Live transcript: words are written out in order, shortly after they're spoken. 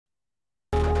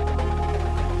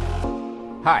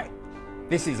Hi,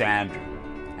 this is Andrew,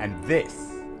 and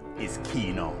this is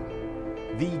Keen On,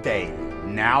 the daily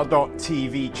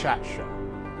now.tv chat show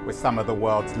with some of the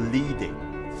world's leading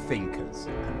thinkers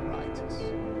and writers.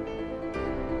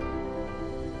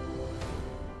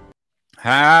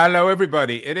 Hello,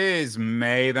 everybody. It is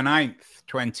May the 9th,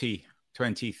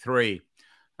 2023.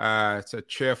 It's a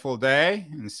cheerful day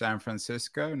in San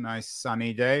Francisco, nice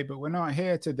sunny day, but we're not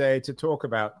here today to talk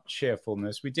about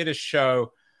cheerfulness. We did a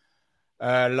show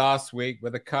last week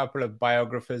with a couple of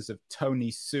biographers of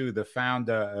Tony Hsu, the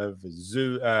founder of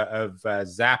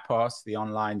Zappos, the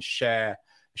online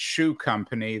shoe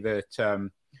company that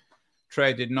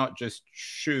traded not just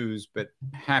shoes, but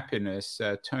happiness.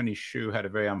 Tony Hsu had a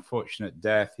very unfortunate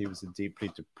death. He was a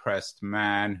deeply depressed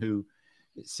man who,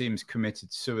 it seems,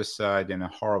 committed suicide in a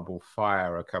horrible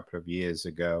fire a couple of years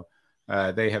ago.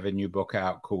 They have a new book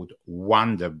out called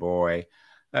Wonder Boy.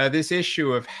 This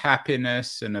issue of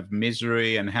happiness and of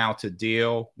misery and how to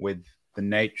deal with the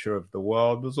nature of the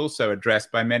world was also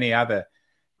addressed by many other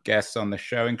guests on the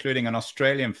show, including an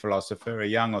Australian philosopher, a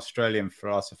young Australian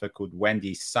philosopher called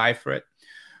Wendy Seifert,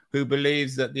 who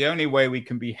believes that the only way we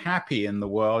can be happy in the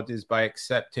world is by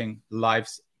accepting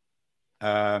life's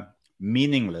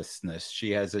meaninglessness.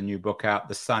 She has a new book out,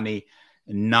 The Sunny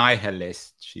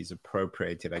Nihilist. She's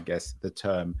appropriated, I guess, the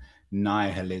term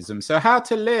nihilism. So how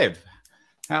to live,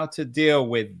 how to deal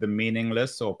with the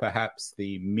meaningless or perhaps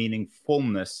the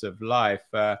meaningfulness of life.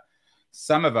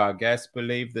 Some of our guests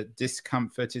believe that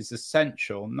discomfort is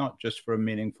essential, not just for a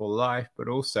meaningful life, but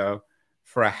also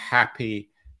for a happy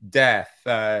death.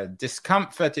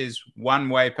 Discomfort is one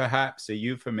way, perhaps, a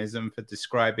euphemism for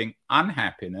describing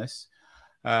unhappiness,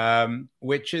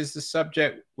 which is the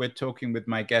subject we're talking with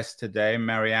my guest today,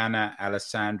 Mariana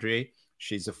Alessandri.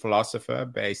 She's a philosopher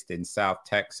based in South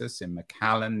Texas, in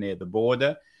McAllen, near the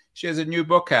border. She has a new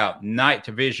book out, Night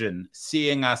Vision,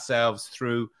 Seeing Ourselves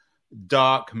Through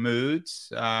Dark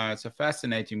Moods. It's a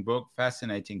fascinating book,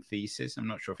 fascinating thesis. I'm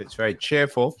not sure if it's very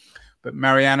cheerful, but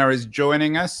Mariana is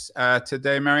joining us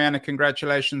today. Mariana,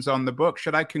 congratulations on the book.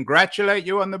 Should I congratulate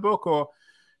you on the book, or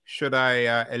should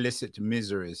I elicit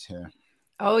miseries here?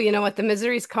 Oh, you know what? The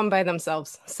miseries come by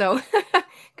themselves. So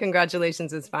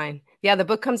congratulations is fine. Yeah, the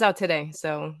book comes out today,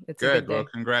 so it's a good day. Well,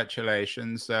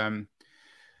 congratulations.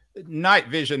 Night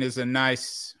Vision is a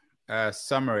nice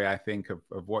summary, I think,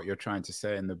 of what you're trying to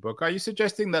say in the book. Are you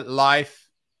suggesting that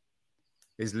life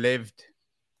is lived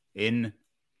in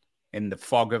the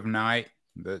fog of night,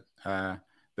 that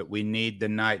we need the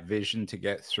night vision to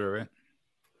get through it?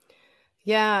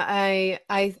 Yeah,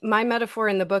 my metaphor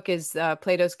in the book is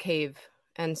Plato's cave.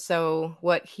 And so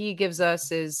what he gives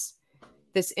us is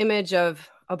this image of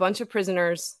a bunch of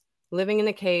prisoners living in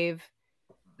a cave.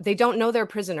 They don't know they're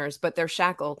prisoners, but they're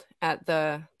shackled at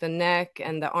the neck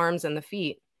and the arms and the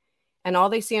feet. And all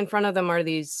they see in front of them are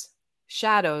these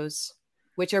shadows,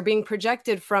 which are being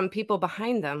projected from people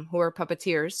behind them who are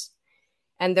puppeteers.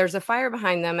 And there's a fire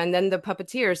behind them, and then the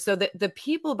puppeteers. So the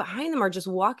people behind them are just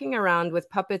walking around with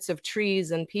puppets of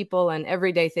trees and people and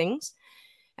everyday things.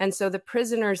 And so the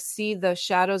prisoners see the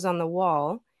shadows on the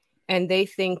wall and they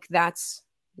think that's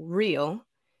real.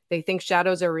 They think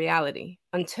shadows are reality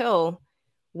until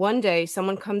one day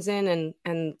someone comes in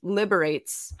and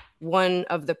liberates one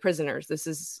of the prisoners. This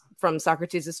is from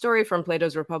Socrates' story from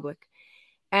Plato's Republic.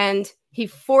 And he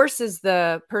forces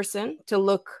the person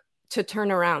to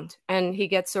turn around, and he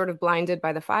gets sort of blinded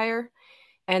by the fire.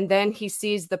 And then he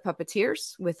sees the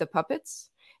puppeteers with the puppets.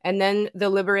 And then the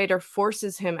liberator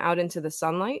forces him out into the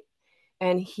sunlight,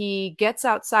 and he gets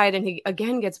outside and he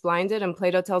again gets blinded. And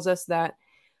Plato tells us that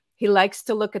he likes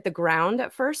to look at the ground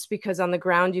at first because on the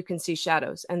ground you can see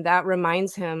shadows. And that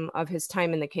reminds him of his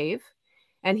time in the cave.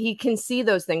 And he can see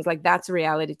those things, like that's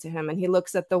reality to him. And he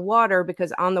looks at the water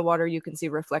because on the water you can see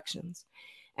reflections.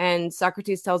 And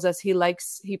Socrates tells us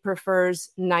he prefers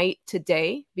night to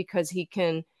day because he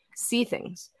can see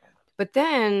things. But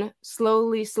then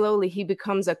slowly, he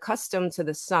becomes accustomed to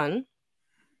the sun,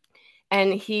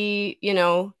 and he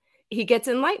gets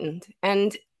enlightened.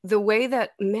 And the way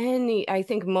that I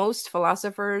think most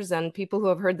philosophers and people who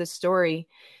have heard this story,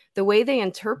 the way they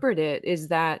interpret it is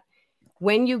that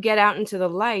when you get out into the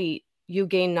light, you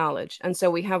gain knowledge. And so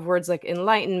we have words like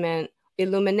enlightenment,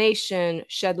 illumination,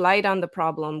 shed light on the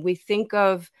problem. We think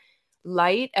of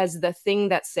light as the thing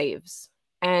that saves.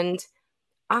 And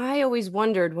I always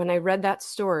wondered when I read that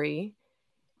story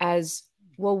as,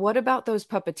 well, what about those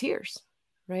puppeteers,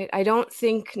 right? I don't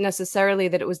think necessarily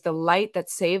that it was the light that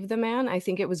saved the man. I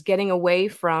think it was getting away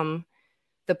from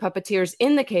the puppeteers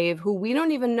in the cave, who we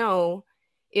don't even know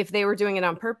if they were doing it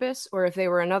on purpose or if they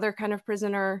were another kind of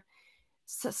prisoner.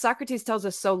 Socrates tells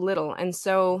us so little. And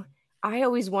so I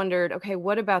always wondered, okay,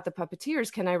 what about the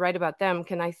puppeteers? Can I write about them?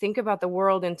 Can I think about the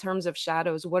world in terms of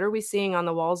shadows? What are we seeing on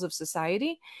the walls of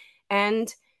society?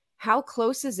 And how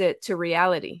close is it to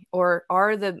reality? Or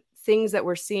are the things that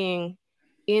we're seeing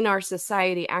in our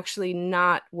society actually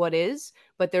not what is,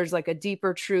 but there's like a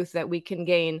deeper truth that we can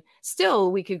gain?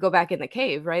 Still, we could go back in the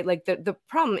cave, right? Like the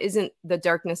problem isn't the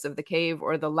darkness of the cave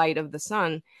or the light of the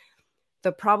sun.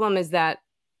 The problem is that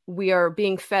we are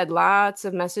being fed lots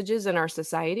of messages in our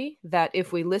society that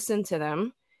if we listen to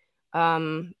them,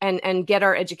 and get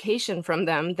our education from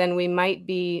them, then we might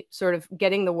be sort of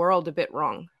getting the world a bit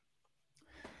wrong.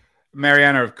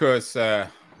 Mariana, of course,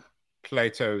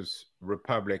 Plato's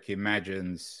Republic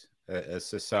imagines a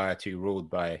society ruled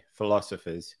by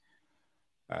philosophers,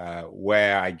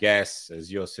 where I guess,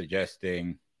 as you're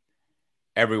suggesting,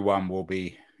 everyone will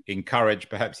be encouraged,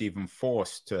 perhaps even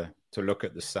forced to look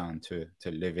at the sun, to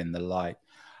live in the light.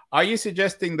 Are you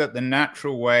suggesting that the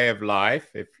natural way of life,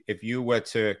 if you were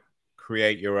to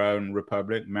create your own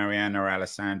republic, Mariana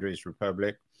Alessandri's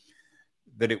republic,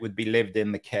 that it would be lived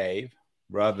in the cave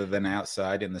rather than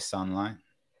outside in the sunlight?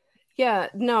 Yeah,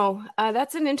 no,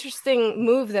 that's an interesting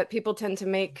move that people tend to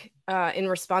make in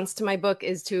response to my book,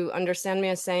 is to understand me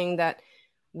as saying that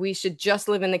we should just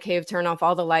live in the cave, turn off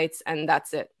all the lights, and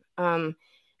that's it.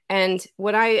 And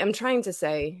what I am trying to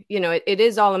say, it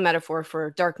is all a metaphor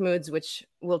for dark moods, which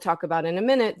we'll talk about in a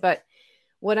minute. But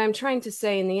what I'm trying to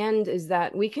say in the end is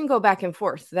that we can go back and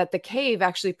forth, that the cave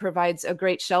actually provides a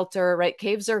great shelter, right?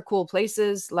 Caves are cool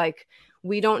places. Like,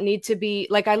 we don't need to be,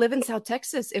 like, I live in South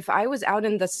Texas. If I was out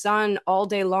in the sun all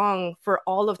day long for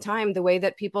all of time, the way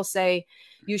that people say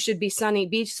you should be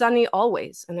sunny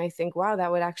always. And I think, wow,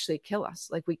 that would actually kill us.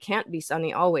 Like, we can't be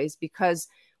sunny always because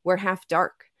we're half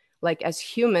dark. Like, as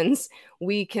humans,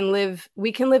 we can live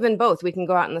in both. We can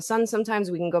go out in the sun sometimes,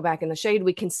 we can go back in the shade,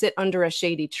 we can sit under a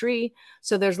shady tree.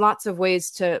 So there's lots of ways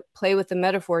to play with the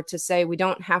metaphor to say we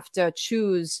don't have to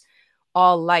choose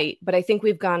all light. But I think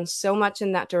we've gone so much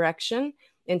in that direction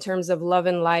in terms of love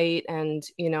and light and,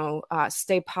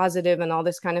 stay positive and all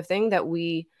this kind of thing, that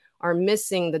we are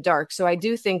missing the dark. So I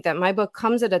do think that my book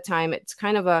comes at a time, it's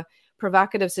kind of a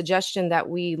provocative suggestion that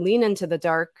we lean into the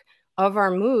dark of our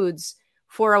moods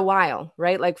for a while,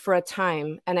 right? Like, for a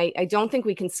time. And I don't think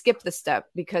we can skip the step,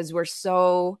 because we're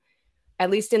so, at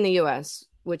least in the US,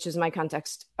 which is my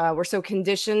context, we're so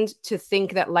conditioned to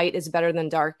think that light is better than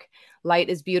dark. Light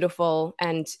is beautiful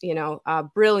and,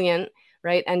 brilliant,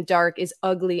 right? And dark is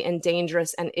ugly and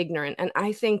dangerous and ignorant. And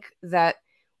I think that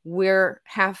we're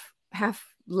half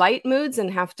light moods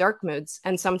and half dark moods,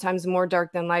 and sometimes more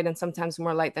dark than light and sometimes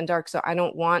more light than dark. So I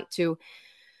don't want to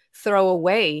throw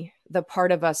away the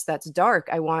part of us that's dark.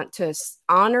 I want to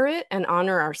honor it and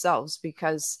honor ourselves,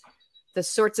 because the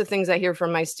sorts of things I hear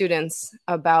from my students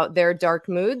about their dark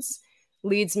moods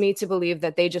leads me to believe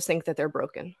that they just think that they're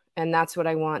broken. And that's what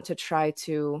I want to try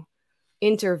to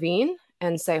intervene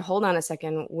and say, hold on a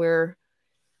second, we're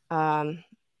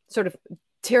sort of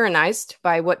tyrannized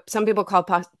by what some people call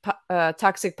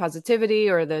toxic positivity,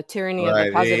 or the tyranny of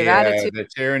the positive attitude.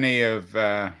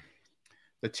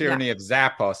 The tyranny of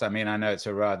Zappos. I mean, I know it's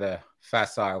a rather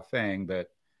facile thing,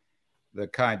 but the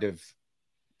kind of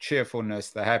cheerfulness,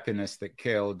 the happiness that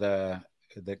killed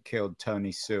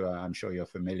Tony Sua. I'm sure you're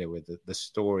familiar with the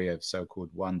story of so-called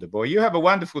Wonder Boy. You have a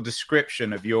wonderful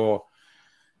description of your.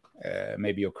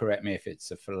 Maybe you'll correct me if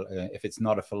it's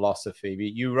not a philosophy.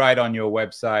 But you write on your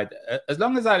website, as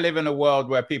long as I live in a world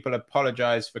where people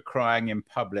apologize for crying in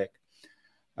public,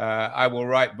 I will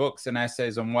write books and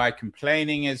essays on why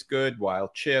complaining is good, why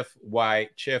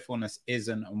cheerfulness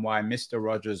isn't, and why Mr.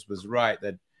 Rogers was right,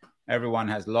 that everyone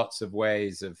has lots of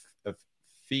ways of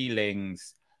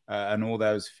feelings, and all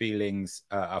those feelings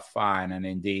are fine. And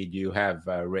indeed, you've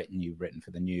written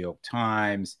for the New York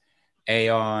Times,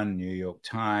 Aeon, New York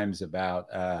Times, about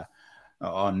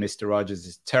on Mr.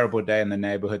 Rogers' terrible day in the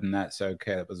neighborhood, and that's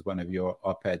okay. That was one of your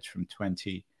op-eds from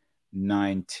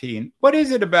 2019. What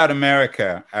is it about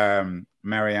America,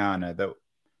 Mariana, that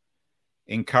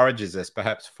encourages us,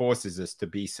 perhaps forces us to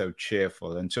be so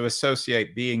cheerful and to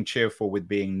associate being cheerful with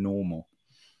being normal?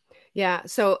 Yeah,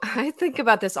 so I think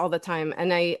about this all the time,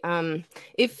 and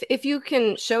if you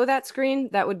can show that screen,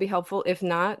 that would be helpful. If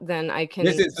not, then I can.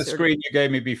 This is the screen you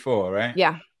gave me before, right?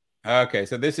 Yeah. Okay,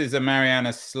 so this is a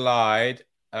Mariana slide,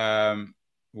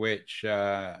 which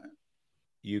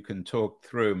you can talk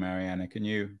through, Mariana. Can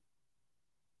you?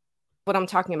 what I'm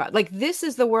talking about. Like, this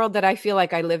is the world that I feel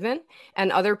like I live in.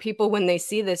 And other people, when they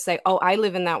see this, say, oh, I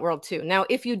live in that world too. Now,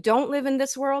 if you don't live in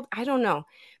this world, I don't know.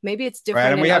 Maybe it's different.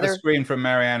 Right, and we have a screen from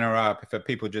Mariana up for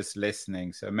people just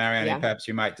listening. So Mariana, perhaps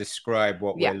you might describe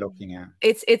what we're looking at.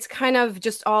 It's kind of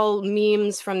just all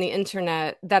memes from the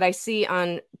internet that I see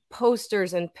on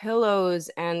posters and pillows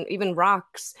and even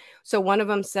rocks. So one of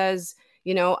them says,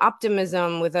 you know,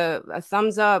 optimism with a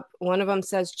thumbs up. One of them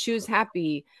says, choose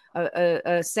happy.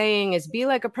 A saying is, be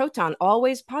like a proton,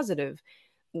 always positive.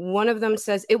 One of them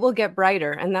says, it will get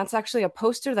brighter. And that's actually a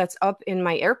poster that's up in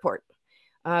my airport.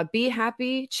 Be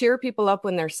happy, cheer people up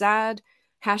when they're sad.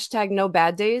 Hashtag no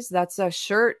bad days. That's a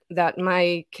shirt that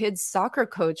my kid's soccer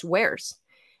coach wears.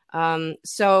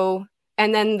 So,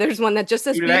 and then there's one that just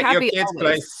says, you be let happy. Your kids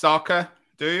play soccer,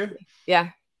 do you?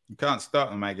 Yeah. You can't stop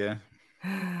them, I guess.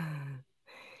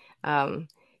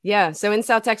 Yeah. So in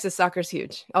South Texas, soccer's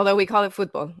huge, although we call it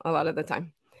football a lot of the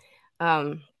time.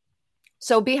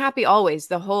 So be happy always.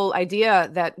 The whole idea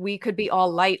that we could be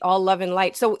all light, all love and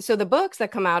light. So the books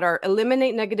that come out are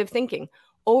eliminate negative thinking,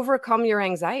 overcome your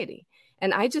anxiety.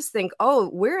 And I just think, oh,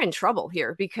 we're in trouble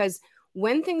here, because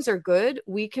when things are good,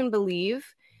 we can believe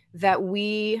that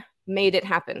we made it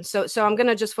happen. So I'm going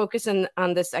to just focus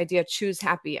on this idea, choose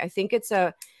happy. I think it's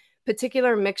a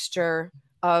particular mixture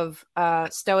of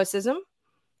stoicism,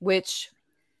 which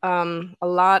a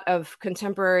lot of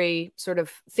contemporary sort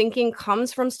of thinking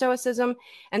comes from stoicism.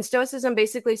 And stoicism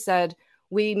basically said,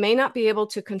 we may not be able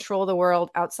to control the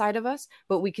world outside of us,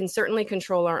 but we can certainly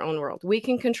control our own world. We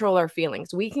can control our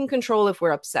feelings. We can control if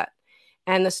we're upset.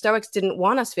 And the Stoics didn't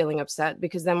want us feeling upset,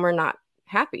 because then we're not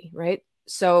happy, right?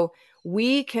 So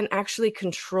we can actually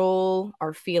control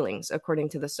our feelings, according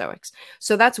to the Stoics.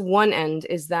 So that's one end,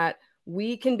 is that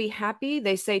we can be happy.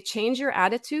 They say, change your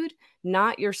attitude,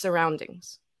 not your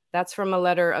surroundings. That's from a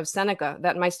letter of Seneca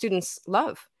that my students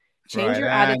love. Change your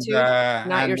attitude,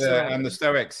 not your surroundings. And the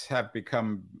Stoics have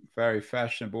become very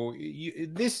fashionable.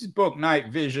 This book, Night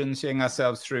Vision, Seeing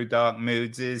Ourselves Through Dark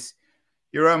Moods, is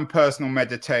your own personal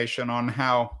meditation on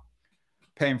how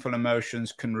painful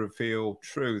emotions can reveal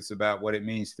truths about what it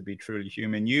means to be truly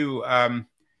human. You,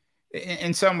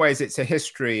 in some ways, it's a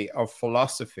history of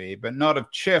philosophy, but not of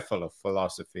cheerful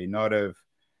philosophy, not of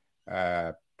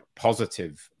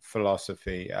positive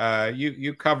philosophy.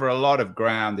 You cover a lot of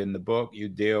ground in the book. You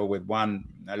deal with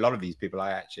a lot of these people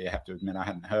I actually have to admit I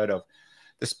hadn't heard of.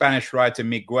 The Spanish writer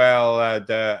Miguel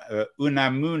de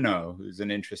Unamuno, who's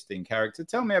an interesting character.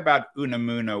 Tell me about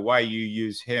Unamuno, why you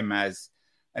use him as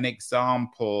an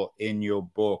example in your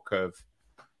book of,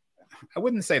 I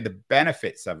wouldn't say the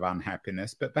benefits of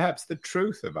unhappiness, but perhaps the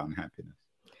truth of unhappiness.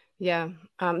 Yeah,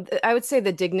 I would say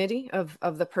the dignity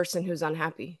of the person who's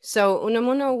unhappy. So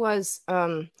Unamuno was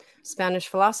Spanish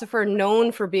philosopher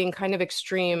known for being kind of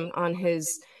extreme on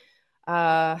his,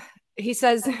 he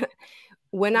says,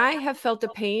 when I have felt a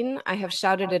pain, I have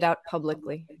shouted it out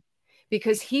publicly,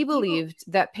 because he believed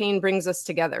that pain brings us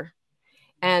together.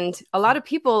 And a lot of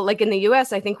people, like in the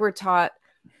US, I think we're taught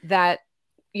that,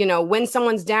 you know, when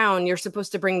someone's down, you're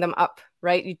supposed to bring them up,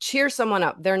 right? You cheer someone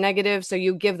up. They're negative, so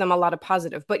you give them a lot of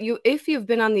positive. But if you've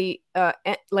been on the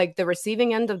like the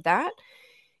receiving end of that,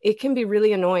 it can be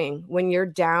really annoying when you're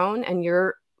down and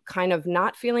you're kind of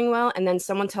not feeling well, and then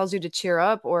someone tells you to cheer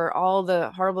up, or all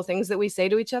the horrible things that we say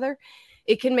to each other.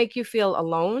 It can make you feel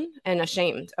alone and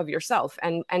ashamed of yourself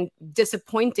and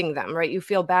disappointing them, right? You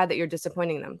feel bad that you're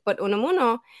disappointing them. But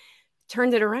Unamuno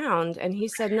turned it around, and he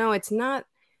said, no, it's not.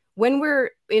 When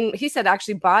we're in, he said,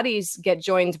 actually, bodies get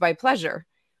joined by pleasure,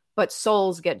 but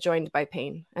souls get joined by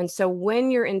pain. And so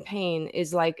when you're in pain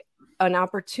is like an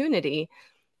opportunity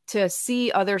to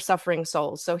see other suffering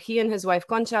souls. So he and his wife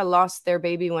Concha lost their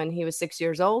baby when he was 6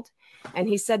 years old. And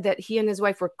he said that he and his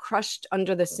wife were crushed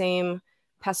under the same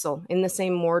pestle, in the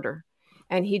same mortar.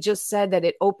 And he just said that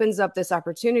it opens up this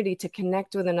opportunity to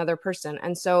connect with another person.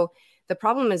 And so the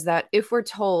problem is that if we're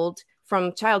told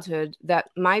from childhood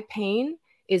that my pain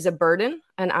is a burden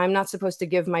and I'm not supposed to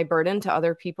give my burden to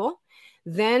other people,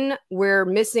 then we're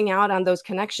missing out on those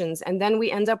connections. And then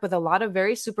we end up with a lot of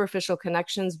very superficial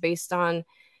connections based on,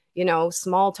 you know,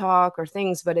 small talk or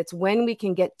things. But it's when we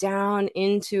can get down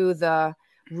into the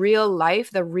real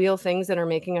life, the real things that are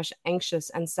making us anxious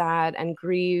and sad and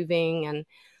grieving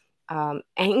and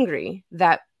angry,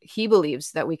 that he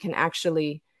believes that we can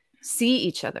actually see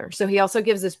each other. So he also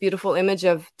gives this beautiful image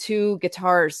of two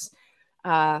guitars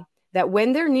that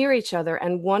when they're near each other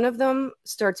and one of them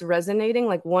starts resonating,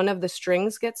 like one of the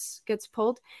strings gets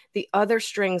pulled, the other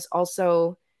strings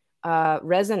also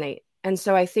resonate. And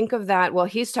so I think of that, well,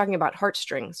 he's talking about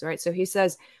heartstrings, right? So he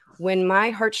says, when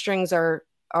my heartstrings are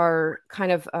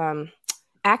kind of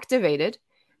activated,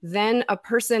 then a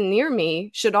person near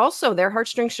me their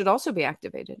heartstrings should also be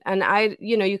activated. And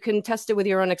you can test it with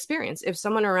your own experience. If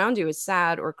someone around you is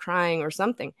sad or crying or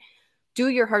something, do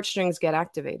your heartstrings get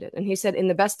activated? And he said, in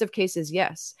the best of cases,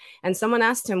 yes. And someone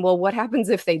asked him, well, what happens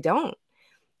if they don't?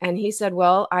 And he said,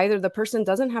 well, either the person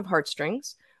doesn't have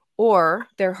heartstrings or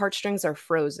their heartstrings are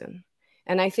frozen.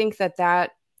 And I think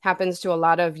that happens to a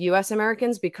lot of US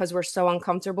Americans because we're so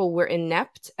uncomfortable. We're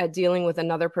inept at dealing with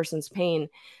another person's pain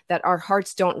that our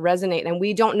hearts don't resonate and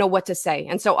we don't know what to say.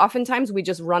 And so oftentimes we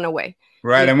just run away.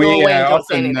 Right. And we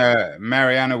often,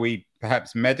 Mariana, we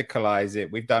perhaps medicalize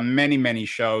it. We've done many, many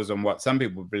shows on what some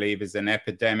people believe is an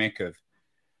epidemic of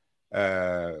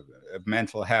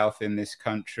mental health in this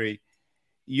country.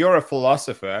 You're a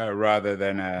philosopher rather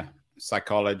than a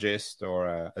psychologist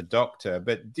or a doctor,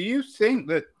 but do you think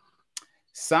that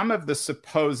some of the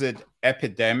supposed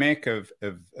epidemic of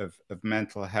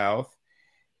mental health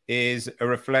is a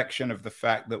reflection of the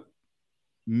fact that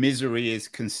misery is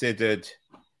considered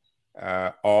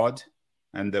odd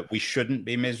and that we shouldn't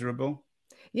be miserable?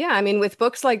 Yeah, I mean, with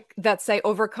books like that say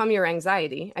overcome your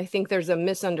anxiety, I think there's a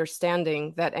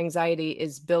misunderstanding that anxiety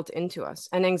is built into us.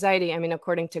 And anxiety, I mean,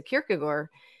 according to Kierkegaard,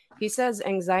 he says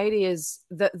anxiety is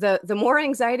the more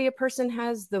anxiety a person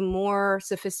has, the more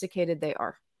sophisticated they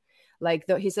are.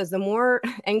 He says the more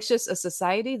anxious a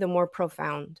society, the more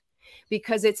profound,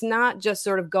 because it's not just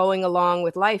sort of going along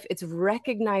with life. It's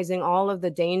recognizing all of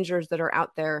the dangers that are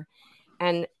out there.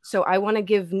 And so I want to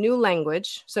give new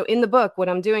language. So in the book, what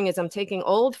I'm doing is I'm taking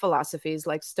old philosophies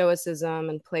like Stoicism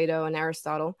and Plato and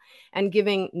Aristotle and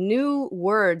giving new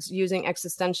words using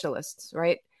existentialists,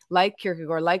 right? Like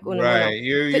Kierkegaard, like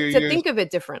Unamuno, to think of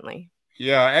it differently.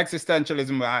 Yeah,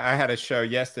 existentialism. I had a show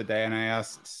yesterday and I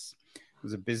asked, it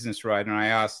was a business writer, and I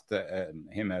asked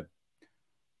him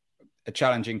a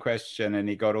challenging question and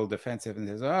he got all defensive and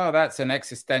says, oh, that's an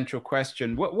existential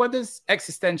question. What does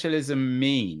existentialism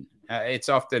mean? It's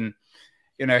often,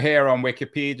 here on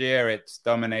Wikipedia, it's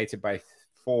dominated by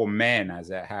 4 men as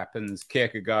it happens.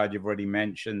 Kierkegaard, you've already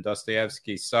mentioned,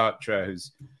 Dostoevsky, Sartre,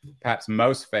 who's perhaps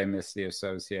most famously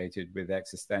associated with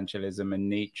existentialism, and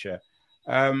Nietzsche.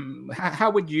 How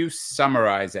would you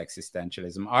summarize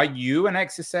existentialism? Are you an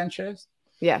existentialist?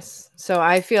 Yes. So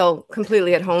I feel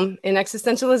completely at home in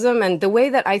existentialism. And the way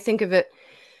that I think of it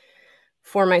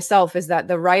for myself is that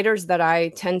the writers that I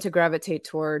tend to gravitate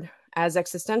toward as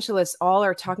existentialists all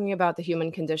are talking about the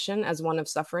human condition as one of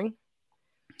suffering.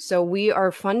 So we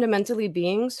are fundamentally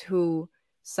beings who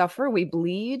suffer, we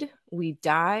bleed, we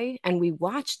die, and we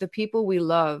watch the people we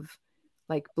love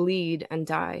bleed and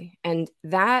die. And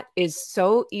that is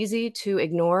so easy to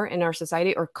ignore in our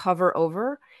society or cover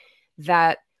over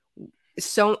that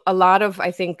a lot of,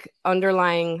 I think,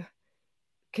 underlying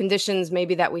conditions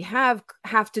maybe that we have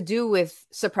to do with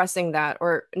suppressing that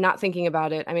or not thinking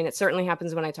about it. I mean, it certainly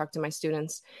happens when I talk to my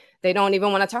students. They don't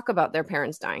even want to talk about their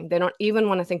parents dying. They don't even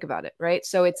want to think about it, right?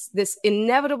 So it's this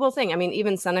inevitable thing. I mean,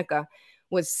 even Seneca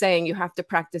was saying you have to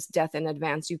practice death in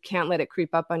advance. You can't let it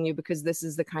creep up on you because this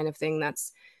is the kind of thing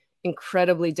that's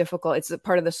incredibly difficult. It's a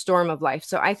part of the storm of life.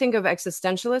 So I think of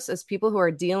existentialists as people who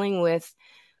are dealing with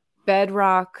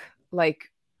bedrock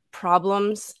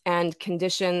problems and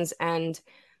conditions and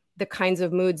the kinds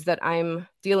of moods that I'm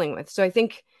dealing with. So I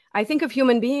think of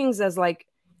human beings as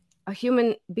a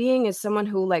human being is someone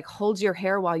who holds your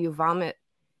hair while you vomit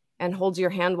and holds your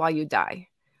hand while you die.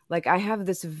 I have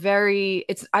this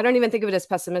I don't even think of it as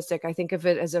pessimistic. I think of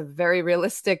it as a very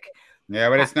realistic. Yeah,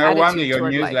 but it's no wonder your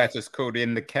newsletter's called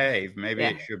In the Cave. Maybe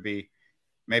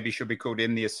it should be called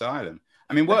In the Asylum.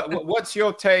 I mean, what's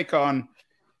your take on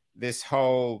this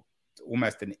whole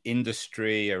almost an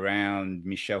industry around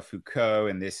Michel Foucault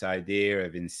and this idea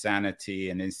of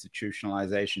insanity and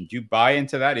institutionalization? Do you buy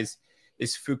into that?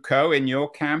 Is Foucault in your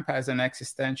camp as an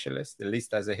existentialist, at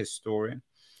least as a historian?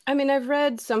 I mean, I've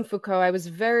read some Foucault. I was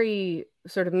very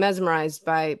sort of mesmerized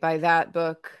by that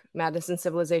book, Madness and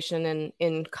Civilization,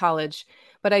 in college.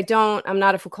 But I'm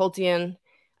not a Foucaultian.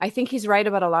 I think he's right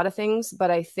about a lot of things, but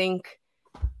I think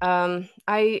there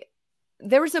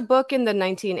was a book in the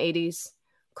 1980s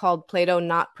called Plato,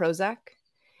 Not Prozac.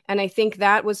 And I think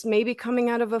that was maybe coming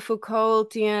out of a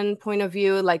Foucaultian point of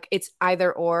view, it's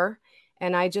either or.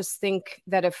 And I just think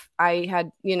that if I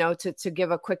had, to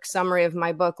give a quick summary of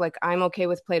my book, I'm okay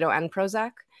with Plato and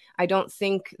Prozac. I don't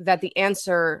think that the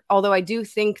answer, although I do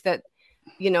think that,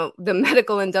 the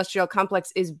medical industrial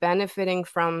complex is benefiting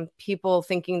from people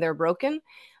thinking they're broken.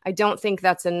 I don't think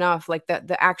that's enough.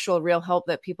 The actual real help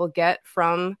that people get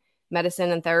from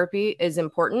medicine and therapy is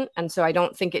important. And so I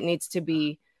don't think it needs to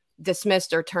be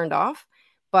dismissed or turned off.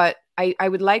 But I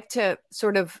would like to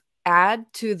sort of add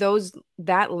to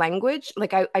that language.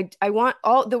 Like I want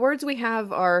all the words we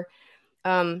have are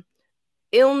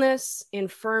illness,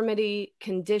 infirmity,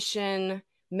 condition,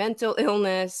 mental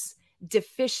illness,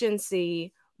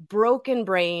 deficiency, broken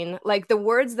brain, like the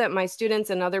words that my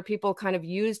students and other people kind of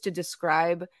use to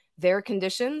describe their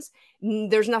conditions,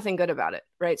 there's nothing good about it,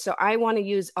 right? So I want to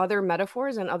use other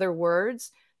metaphors and other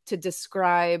words to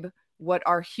describe what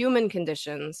are human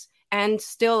conditions and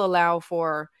still allow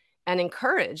for and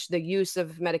encourage the use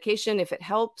of medication if it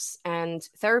helps, and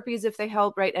therapies if they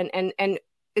help, right? And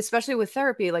especially with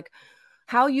therapy, like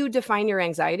how you define your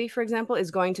anxiety, for example, is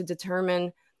going to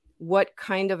determine what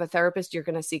kind of a therapist you're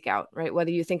going to seek out, right? Whether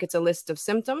you think it's a list of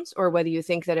symptoms or whether you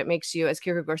think that it makes you, as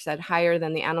Kierkegaard said, higher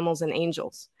than the animals and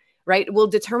angels, right? Will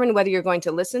determine whether you're going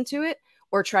to listen to it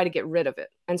or try to get rid of it.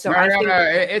 And so Mariana,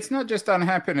 I think it's not just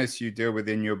unhappiness you deal with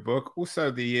in your book,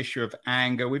 also the issue of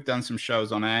anger. We've done some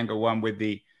shows on anger, one with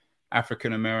the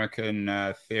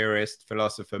African-American theorist,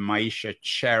 philosopher Maisha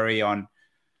Cherry on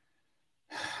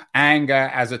anger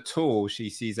as a tool. She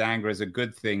sees anger as a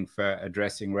good thing for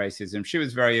addressing racism. She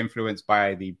was very influenced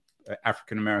by the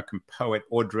African-American poet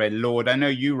Audre Lorde. I know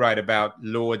you write about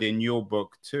Lorde in your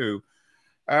book too.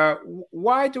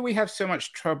 Why do we have so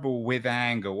much trouble with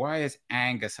anger? Why is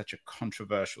anger such a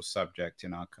controversial subject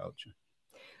in our culture?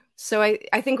 So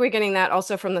I think we're getting that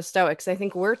also from the Stoics. I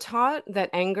think we're taught that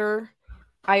anger,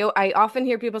 I often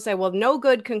hear people say, well, no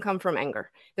good can come from anger.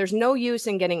 There's no use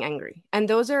in getting angry. And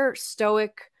those are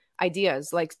Stoic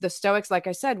ideas. Like the Stoics, like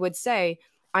I said, would say,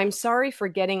 I'm sorry for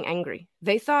getting angry.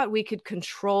 They thought we could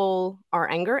control our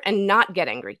anger and not get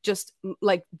angry, just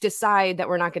like decide that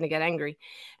we're not going to get angry.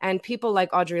 And people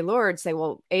like Audre Lorde say,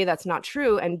 well, A, that's not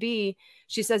true. And B,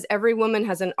 she says every woman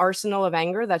has an arsenal of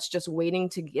anger that's just waiting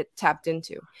to get tapped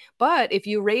into. But if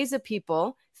you raise a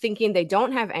people thinking they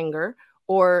don't have anger,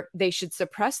 or they should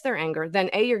suppress their anger, then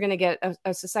A, you're going to get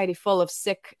a society full of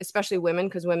sick, especially women,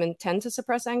 because women tend to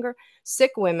suppress anger,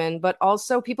 sick women, but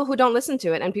also people who don't listen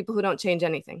to it and people who don't change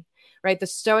anything, right? The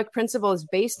Stoic principle is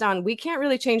based on we can't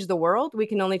really change the world. We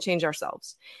can only change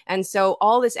ourselves. And so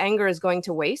all this anger is going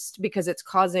to waste because it's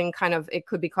causing it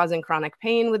could be causing chronic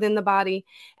pain within the body,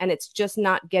 and it's just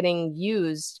not getting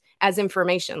used as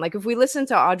information. Like if we listen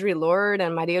to Audre Lorde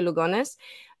and Maria Lugones,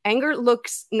 anger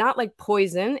looks not like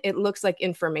poison. It looks like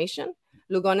information.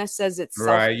 Lugones says it's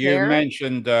self-care. Right. You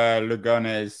mentioned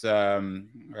Lugones,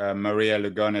 Maria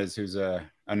Lugones, who's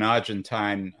an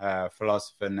Argentine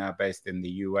philosopher now based in the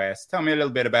US. Tell me a little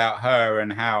bit about her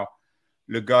and how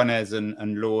Lugones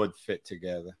and Lorde fit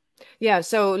together. Yeah.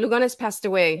 So Lugones passed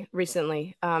away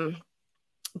recently.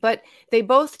 But they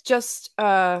both just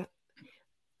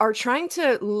are trying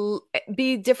to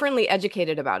be differently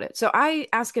educated about it. So I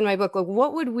ask in my book, like,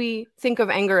 what would we think of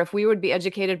anger if we would be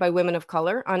educated by women of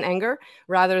color on anger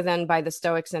rather than by the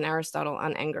Stoics and Aristotle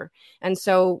on anger? And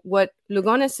so what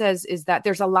Lugones says is that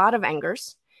there's a lot of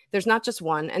angers. There's not just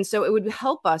one. And so it would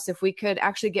help us if we could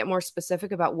actually get more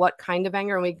specific about what kind of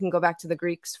anger, and we can go back to the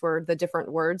Greeks for the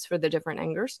different words for the different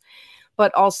angers,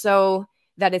 but also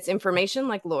that it's information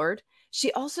like Lorde.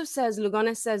 She also says,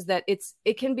 Lugones says that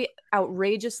it can be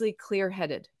outrageously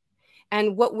clear-headed.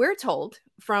 And what we're told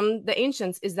from the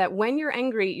ancients is that when you're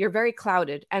angry, you're very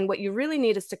clouded. And what you really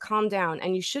need is to calm down.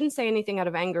 And you shouldn't say anything out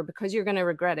of anger because you're going to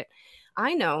regret it.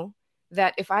 I know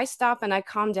that if I stop and I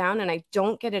calm down and I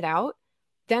don't get it out,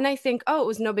 then I think, oh, it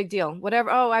was no big deal. Whatever.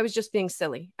 Oh, I was just being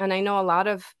silly. And I know a lot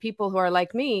of people who are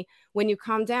like me, when you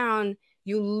calm down,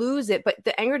 you lose it, but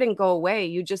the anger didn't go away.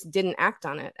 You just didn't act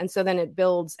on it. And so then it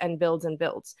builds and builds and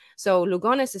builds. So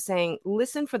Lugones is saying,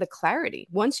 listen for the clarity.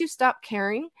 Once you stop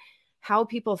caring how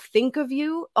people think of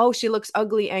you, oh, she looks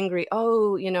ugly, angry.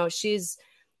 Oh, she's,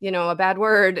 a bad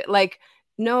word. Like,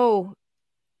 no,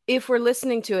 if we're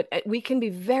listening to it, we can be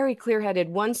very clear-headed.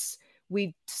 Once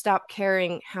we stop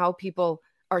caring how people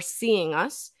are seeing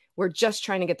us, we're just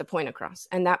trying to get the point across.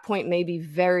 And that point may be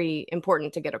very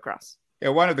important to get across. Yeah,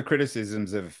 one of the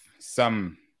criticisms of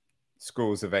some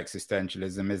schools of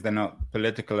existentialism is they're not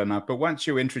political enough. But once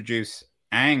you introduce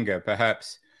anger,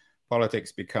 perhaps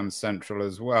politics becomes central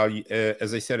as well.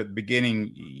 As I said at the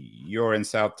beginning, you're in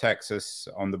South Texas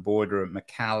on the border at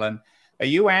McAllen. Are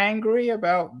you angry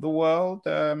about the world?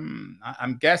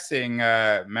 I'm guessing,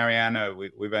 Mariana,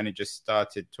 we've only just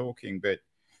started talking, but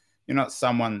you're not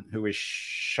someone who is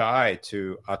shy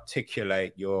to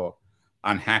articulate your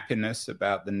unhappiness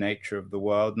about the nature of the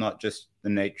world, not just the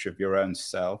nature of your own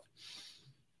self.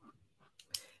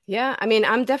 Yeah, I mean,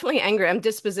 I'm definitely angry. I'm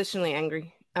dispositionally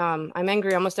angry. I'm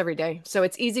angry almost every day. So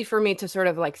it's easy for me to sort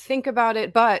of like think about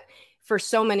it. But for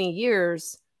so many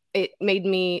years, it made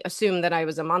me assume that I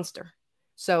was a monster.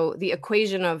 So the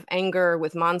equation of anger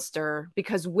with monster,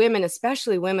 because women,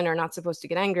 especially women, are not supposed to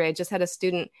get angry. I just had a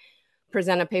student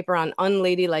present a paper on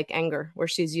unladylike anger, where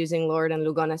she's using Lord and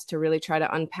Lugones to really try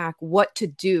to unpack what to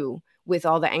do with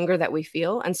all the anger that we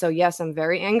feel. And so, yes, I'm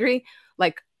very angry,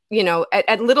 like,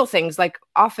 at little things, like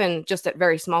often just at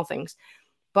very small things.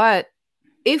 But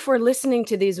if we're listening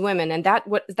to these women, and that's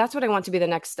what I want to be the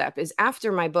next step, is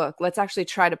after my book, let's actually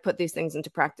try to put these things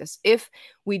into practice. If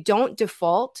we don't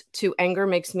default to anger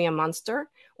makes me a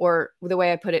monster, or the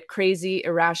way I put it, crazy,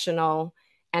 irrational,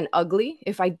 and ugly,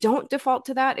 if I don't default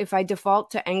to that, if I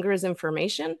default to anger as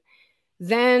information,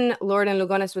 then Lord and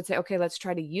Lugones would say, okay, let's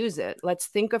try to use it. Let's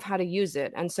think of how to use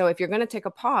it. And so if you're going to take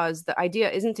a pause, the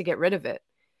idea isn't to get rid of it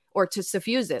or to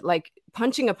suffuse it. Like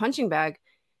punching a punching bag,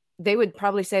 they would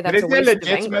probably say that's a waste of anger. But is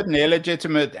there legitimate and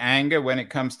illegitimate anger when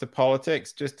it comes to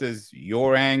politics? Just as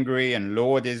you're angry and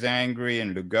Lord is angry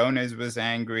and Lugones was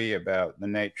angry about the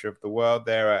nature of the world,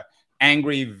 there are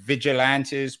angry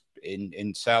vigilantes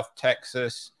in South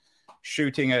Texas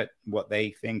shooting at what they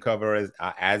think of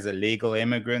as illegal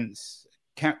immigrants.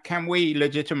 Can we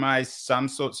legitimize some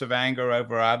sorts of anger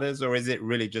over others, or is it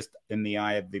really just in the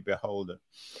eye of the beholder?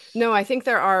 No, I think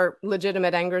there are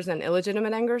legitimate angers and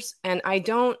illegitimate angers. And I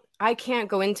can't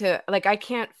go into, I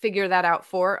can't figure that out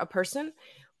for a person.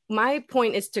 My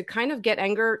point is to kind of get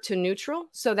anger to neutral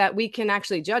so that we can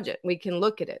actually judge it. We can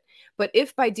look at it. But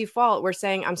if by default we're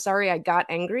saying, I'm sorry, I got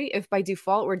angry, if by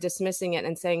default we're dismissing it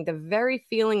and saying the very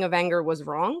feeling of anger was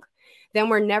wrong, then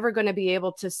we're never going to be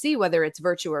able to see whether it's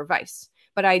virtue or vice.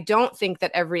 But I don't think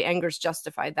that every anger is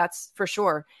justified. That's for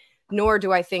sure. Nor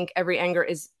do I think every anger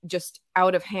is just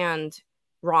out of hand,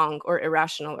 wrong or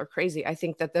irrational or crazy. I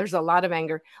think that there's a lot of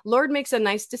anger. Lord makes a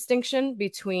nice distinction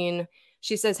between,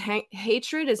 she says,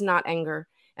 hatred is not anger.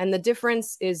 And the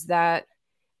difference is that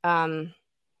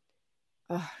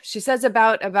she says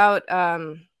about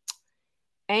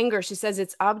anger, she says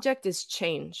its object is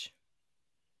change.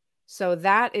 So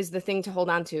that is the thing to hold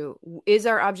on to. Is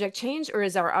our object change, or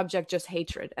is our object just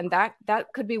hatred? And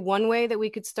that could be one way that we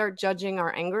could start judging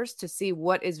our angers, to see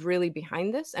what is really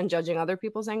behind this, and judging other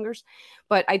people's angers.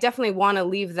 But I definitely want to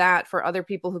leave that for other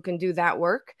people who can do that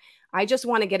work. I just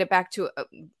want to get it back to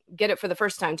get it for the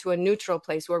first time to a neutral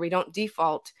place where we don't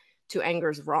default to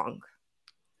anger's wrong.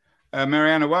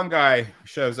 Mariana, one guy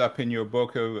shows up in your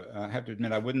book who I have to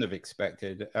admit I wouldn't have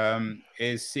expected,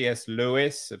 is C.S.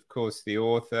 Lewis, of course, the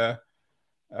author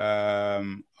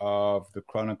of the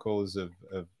Chronicles of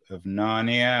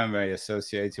Narnia, very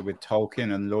associated with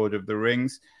Tolkien and Lord of the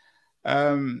Rings.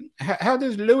 How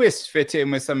does Lewis fit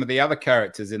in with some of the other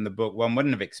characters in the book one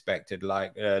wouldn't have expected,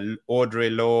 like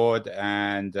Audre Lorde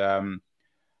and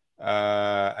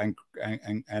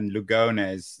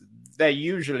Lugones? They're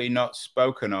usually not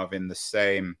spoken of in the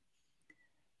same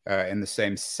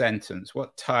sentence.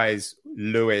 What ties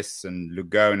Lewis and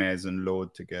Lugones and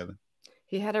Lorde together?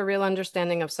 He had a real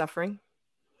understanding of suffering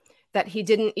that he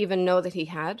didn't even know that he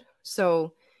had.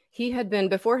 So he had been,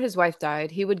 before his wife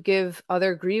died, he would give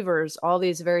other grievers all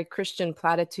these very Christian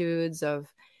platitudes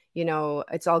of,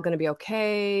 it's all going to be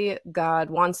okay. God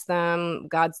wants them.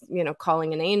 God's,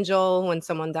 calling an angel when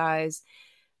someone dies.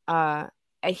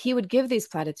 He would give these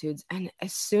platitudes. And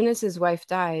as soon as his wife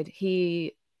died,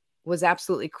 he was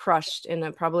absolutely crushed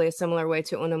in probably a similar way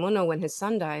to Unamuno when his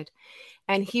son died.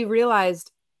 And he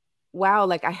realized, wow,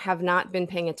 I have not been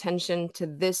paying attention to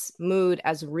this mood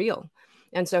as real.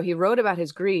 And so he wrote about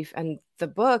his grief. And the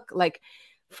book,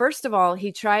 first of all,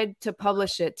 he tried to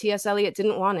publish it. T.S. Eliot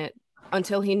didn't want it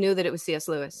until he knew that it was C.S.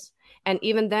 Lewis. And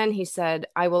even then he said,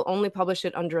 I will only publish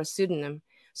it under a pseudonym.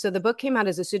 So the book came out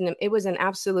as a pseudonym. It was an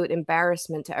absolute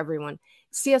embarrassment to everyone.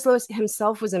 C.S. Lewis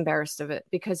himself was embarrassed of it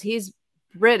because he's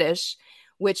British,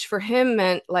 which for him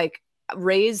meant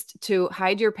raised to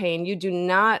hide your pain. You do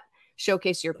not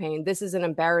showcase your pain. This is an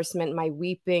embarrassment, my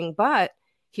weeping. But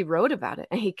he wrote about it,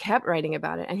 and he kept writing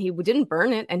about it, and he didn't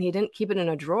burn it, and he didn't keep it in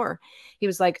a drawer. He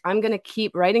was like, I'm going to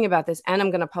keep writing about this, and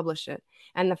I'm going to publish it.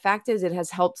 And the fact is, it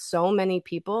has helped so many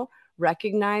people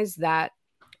recognize that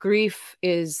grief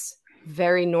is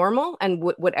very normal, and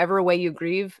whatever way you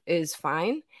grieve is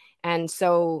fine. And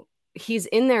so he's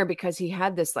in there because he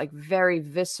had this very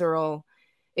visceral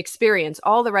experience.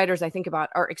 All the writers I think about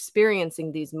are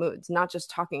experiencing these moods, not just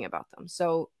talking about them.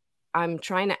 So I'm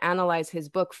trying to analyze his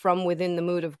book from within the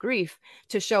mood of grief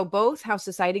to show both how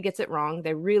society gets it wrong.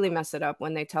 They really mess it up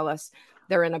when they tell us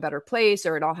they're in a better place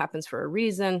or it all happens for a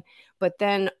reason. But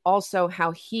then also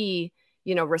how he,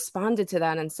 responded to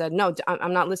that and said, no,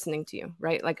 I'm not listening to you,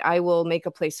 right? I will make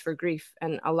a place for grief.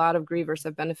 And a lot of grievers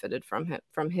have benefited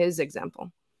from his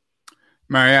example.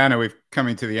 Mariana, we've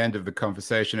coming to the end of the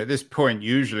conversation. At this point,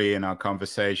 usually in our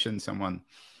conversation, one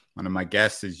of my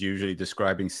guests is usually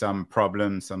describing some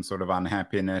problem, some sort of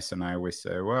unhappiness. And I always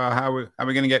say, well, how are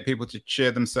we going to get people to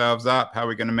cheer themselves up? How are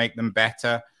we going to make them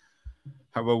better?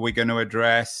 How are we going to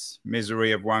address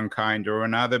misery of one kind or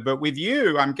another? But with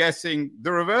you, I'm guessing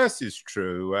the reverse is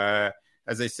true.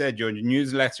 As I said, your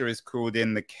newsletter is called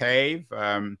In the Cave.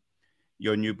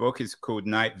 Your new book is called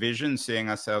Night Vision, Seeing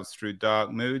Ourselves Through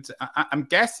Dark Moods. I'm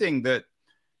guessing that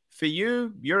for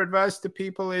you, your advice to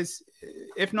people is,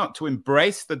 if not to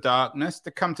embrace the darkness, to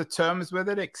come to terms with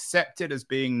it, accept it as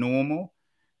being normal,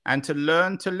 and to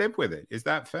learn to live with it. Is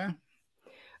that fair?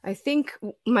 I think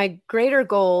my greater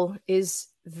goal is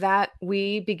that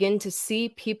we begin to see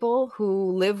people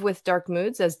who live with dark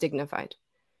moods as dignified.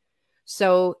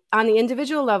 So on the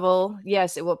individual level,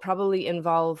 yes, it will probably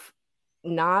involve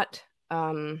not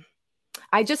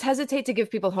I just hesitate to give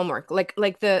people homework, like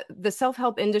the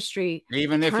self-help industry.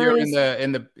 Even if you're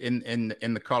in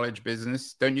the college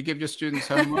business, don't you give your students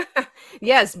homework?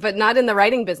 Yes, but not in the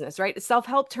writing business, right?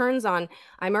 Self-help turns on,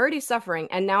 I'm already suffering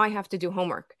and now I have to do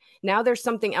homework. Now there's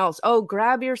something else. Oh,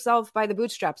 grab yourself by the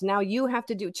bootstraps. Now you have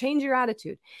to change your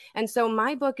attitude. And so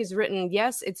my book is written,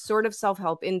 yes, it's sort of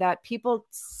self-help in that people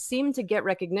seem to get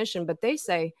recognition, but they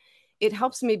say, it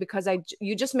helps me because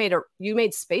you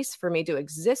made space for me to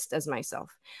exist as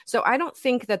myself. So I don't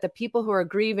think that the people who are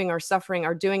grieving or suffering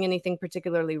are doing anything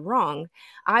particularly wrong.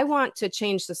 I want to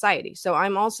change society. So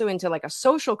I'm also into like a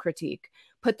social critique,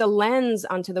 put the lens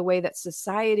onto the way that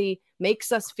society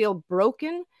makes us feel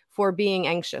broken for being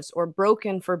anxious or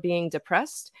broken for being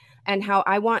depressed, and how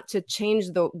I want to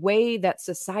change the way that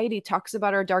society talks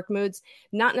about our dark moods,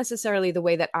 not necessarily the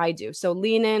way that I do. So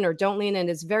lean in or don't lean in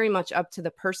is very much up to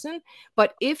the person.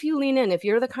 But if you lean in, if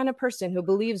you're the kind of person who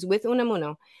believes with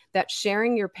Unamuno that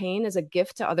sharing your pain is a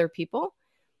gift to other people,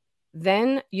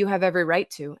 then you have every right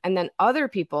to. And then other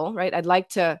people, right? I'd like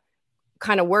to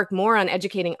kind of work more on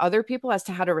educating other people as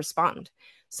to how to respond.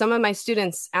 Some of my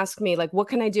students ask me, like, what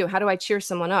can I do? How do I cheer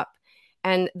someone up?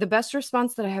 And the best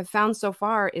response that I have found so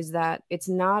far is that it's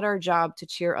not our job to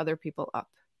cheer other people up.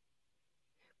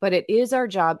 But it is our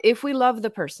job, if we love the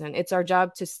person, it's our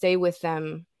job to stay with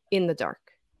them in the dark.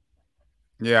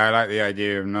 Yeah, I like the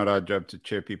idea of not our job to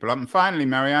cheer people up. And finally,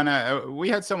 Mariana, we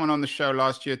had someone on the show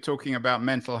last year talking about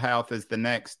mental health as the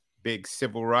next big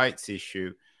civil rights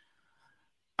issue.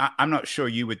 I'm not sure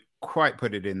you would quite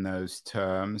put it in those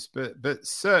terms, but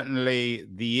certainly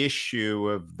the issue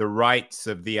of the rights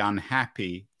of the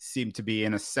unhappy seem to be,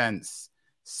 in a sense,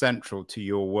 central to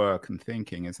your work and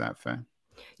thinking. Is that fair?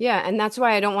 Yeah, and that's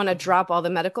why I don't want to drop all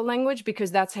the medical language, because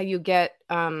that's how you get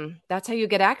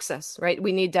access, right?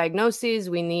 We need diagnoses,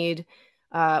 we need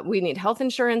health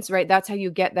insurance, right? That's how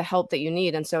you get the help that you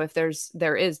need. And so if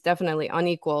there is definitely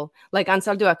unequal, like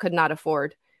Ansaldúa could not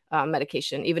afford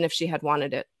medication, even if she had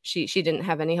wanted it. She didn't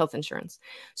have any health insurance.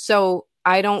 So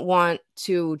I don't want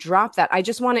to drop that. I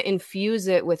just want to infuse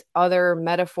it with other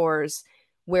metaphors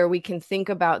where we can think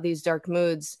about these dark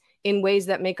moods in ways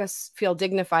that make us feel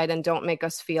dignified and don't make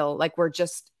us feel like we're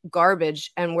just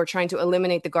garbage and we're trying to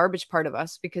eliminate the garbage part of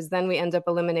us, because then we end up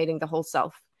eliminating the whole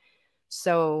self.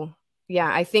 So yeah,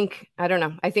 I think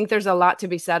there's a lot to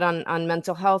be said on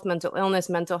mental health, mental illness,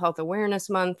 mental health awareness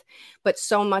month, but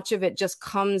so much of it just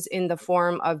comes in the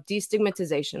form of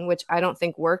destigmatization, which I don't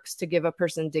think works to give a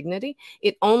person dignity.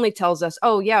 It only tells us,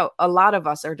 oh yeah, a lot of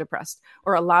us are depressed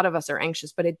or a lot of us are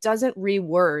anxious, but it doesn't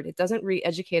it doesn't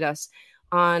re-educate us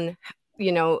on,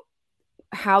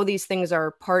 how these things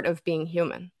are part of being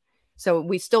human. So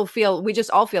we just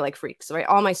all feel like freaks, right?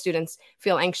 All my students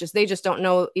feel anxious. They just don't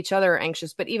know each other are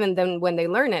anxious. But even then, when they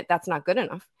learn it, that's not good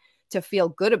enough to feel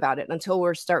good about it until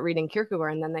we start reading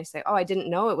Kierkegaard. And then they say, oh, I didn't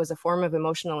know it was a form of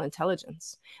emotional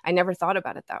intelligence. I never thought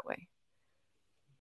about it that way.